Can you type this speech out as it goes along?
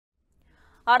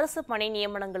அரசு பணி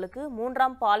நியமனங்களுக்கு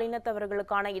மூன்றாம்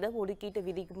பாலினத்தவர்களுக்கான இடஒதுக்கீட்டு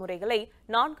விதிமுறைகளை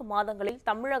 4 மாதங்களில்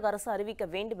தமிழக அரசு அறிவிக்க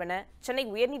வேண்டும் என சென்னை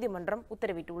உயர்நீதிமன்றம்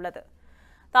உத்தரவிட்டுள்ளது.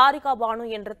 தாரிகா பானு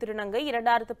என்ற திருநங்கை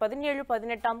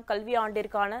 2017-18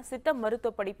 கல்வியாண்டிற்கான சித்த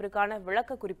மருத்துவ படிப்பிற்கான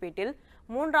விளக்க குறிப்பீட்டில்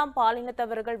மூன்றாம்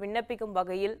பாலினத்தவர்கள் விண்ணப்பிக்கும்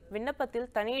வகையில் விண்ணப்பத்தில்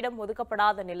தனியிடம்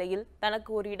ஒதுக்கப்படாத நிலையில்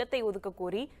தனக்கு ஒரு இடத்தை ஒதுக்க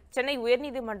கோரி சென்னை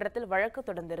உயர்நீதிமன்றத்தில் வழக்கு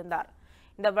தொடர்ந்திருந்தார்.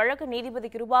 இந்த வழக்கு நீதிபதி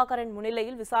கிருபாகரன்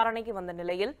முன்னிலையில் விசாரணைக்கு வந்த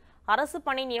நிலையில் அரசு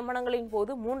பணி நியமனங்களின்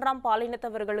போது மூன்றாம்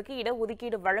பாலினத்தவர்களுக்கு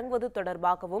இடஒதுக்கீடு வழங்குவது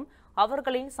தொடர்பாகவும்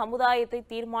அவர்களின் சமுதாயத்தை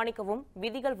தீர்மானிக்கவும்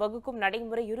விதிகள் வகுக்கும்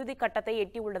நடைமுறை இறுதி கட்டத்தை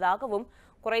எட்டியுள்ளதாகவும்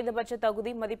குறைந்தபட்ச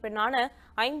தகுதி மதிப்பெண்ணான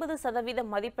 50%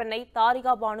 மதிப்பெண்ணை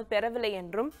தாரிகா பானு பெறவில்லை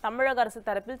என்றும் தமிழக அரசு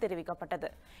தரப்பில் தெரிவிக்கப்பட்டது.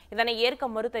 இதனை ஏற்க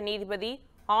மறுத்த நீதிபதி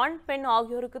ஆண் பெண்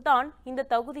ஆகியோருக்குத்தான் இந்த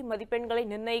தகுதி மதிப்பெண்களை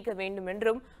நிர்ணயிக்க வேண்டும்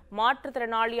என்றும்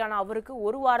மாற்றுத்திறனாளியான அவருக்கு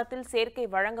ஒரு வாரத்தில் சேர்க்கை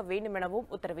வழங்க வேண்டும் எனவும்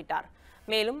உத்தரவிட்டார்.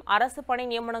 மேலும் அரசு பணி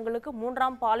நியமனங்களுக்கு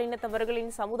மூன்றாம்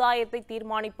பாலினத்தவர்களின் சமுதாயத்தை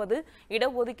தீர்மானிப்பது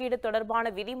இடஒதுக்கீடு தொடர்பான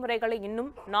விதிமுறைகளை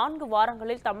இன்னும் 4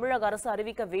 வாரங்களில் தமிழக அரசு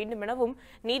அறிவிக்க வேண்டும் எனவும்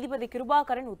நீதிபதி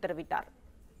கிருபாகரன் உத்தரவிட்டார்.